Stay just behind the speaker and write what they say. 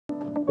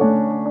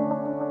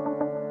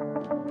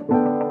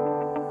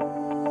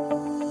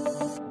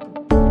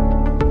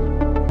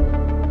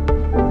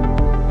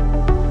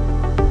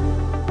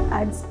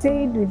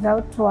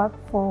without work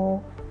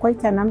for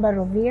quite a number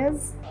of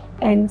years.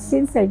 And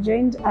since I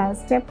joined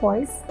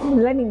StepWise, I'm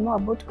learning more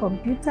about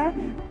computer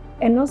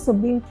and also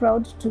being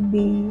proud to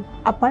be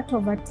a part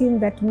of a team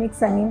that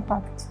makes an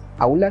impact.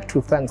 I would like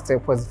to thank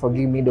StepWise for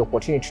giving me the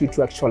opportunity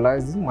to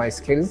actualize my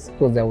skills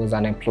because I was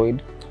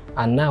unemployed.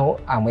 And now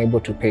I'm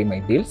able to pay my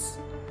bills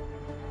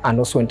and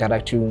also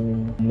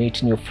interacting,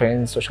 meet new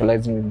friends,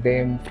 socializing with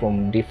them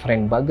from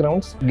different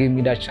backgrounds, give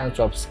me that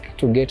chance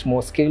to get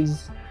more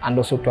skills and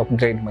also to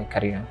upgrade my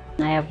career.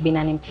 I have been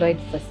unemployed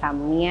for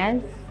some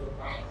years.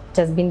 It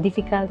has been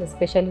difficult,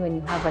 especially when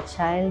you have a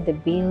child, the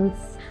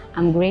bills.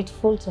 I'm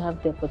grateful to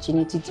have the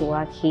opportunity to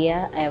work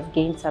here. I have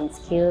gained some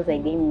skills I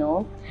didn't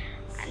know.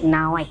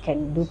 Now I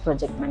can do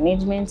project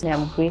management.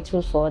 I'm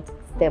grateful for what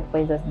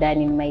StepWise has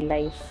done in my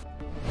life.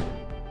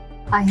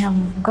 I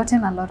have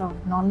gotten a lot of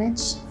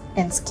knowledge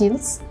and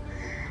skills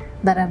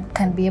that I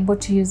can be able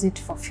to use it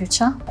for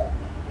future.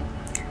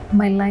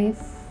 My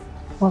life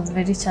was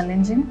very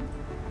challenging,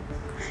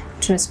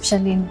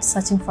 especially in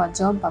searching for a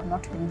job. I've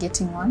not been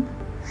getting one.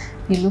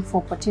 You look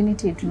for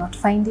opportunity, you do not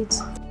find it.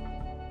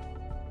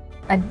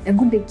 A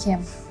good day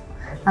came,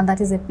 and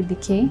that is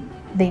FKE.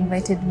 They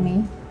invited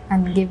me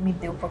and gave me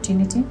the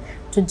opportunity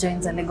to join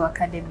the Lego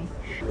Academy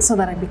so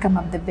that I become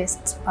the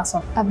best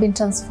person. I've been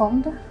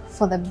transformed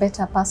for the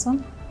better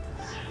person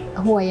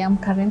who I am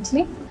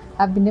currently.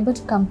 I've been able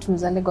to come to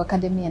the Lego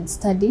Academy and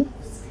study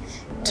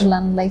to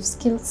learn life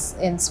skills,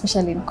 and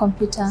especially in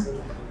computer,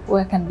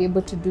 where I can be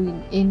able to do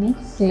in any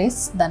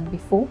place than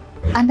before.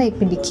 Under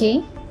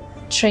FKE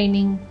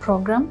training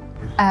program,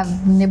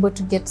 I've been able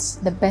to get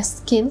the best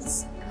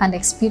skills and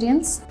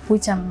experience,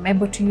 which I'm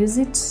able to use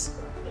it,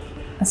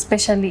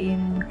 especially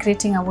in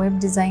creating a web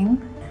design.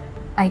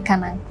 I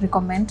can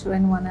recommend to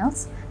anyone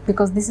else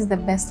because this is the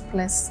best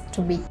place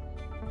to be.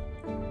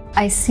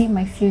 I see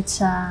my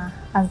future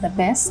as the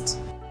best.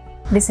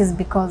 This is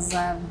because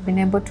I've been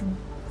able to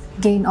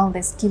gain all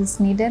the skills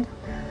needed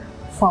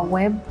for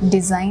web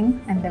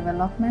design and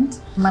development.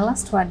 My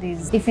last word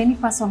is, if any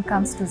person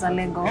comes to the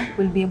Lego,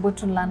 will be able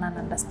to learn and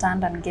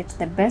understand and get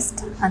the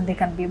best, and they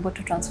can be able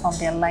to transform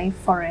their life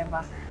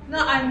forever.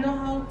 Now I know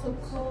how to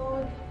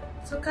code.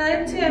 So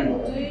currently I'm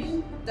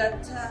doing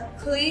data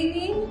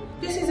cleaning.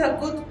 This is a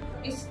good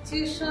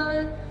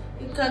institution.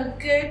 You can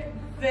get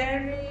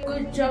very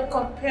good job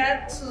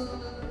compared to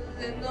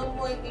the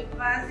normal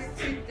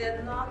university.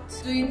 They're not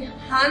doing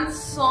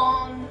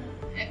hands-on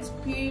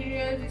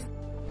experience.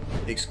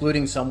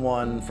 Excluding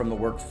someone from the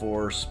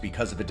workforce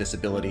because of a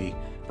disability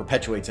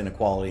perpetuates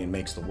inequality and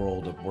makes the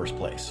world a worse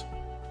place.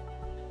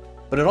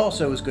 But it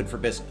also is good for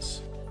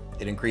business.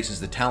 It increases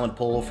the talent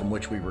pool from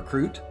which we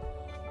recruit.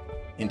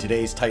 In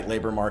today's tight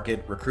labor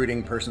market,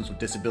 recruiting persons with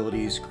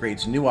disabilities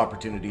creates new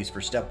opportunities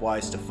for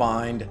StepWise to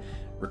find,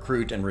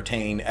 recruit, and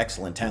retain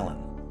excellent talent.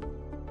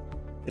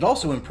 It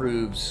also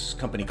improves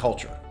company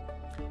culture.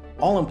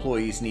 All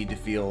employees need to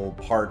feel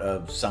part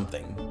of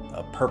something,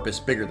 a purpose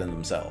bigger than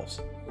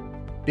themselves.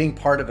 Being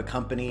part of a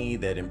company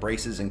that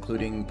embraces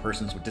including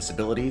persons with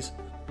disabilities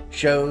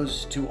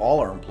shows to all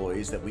our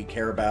employees that we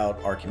care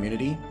about our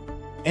community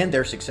and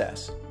their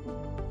success.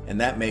 And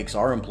that makes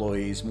our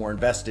employees more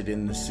invested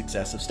in the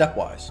success of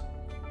StepWise,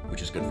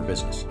 which is good for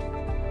business.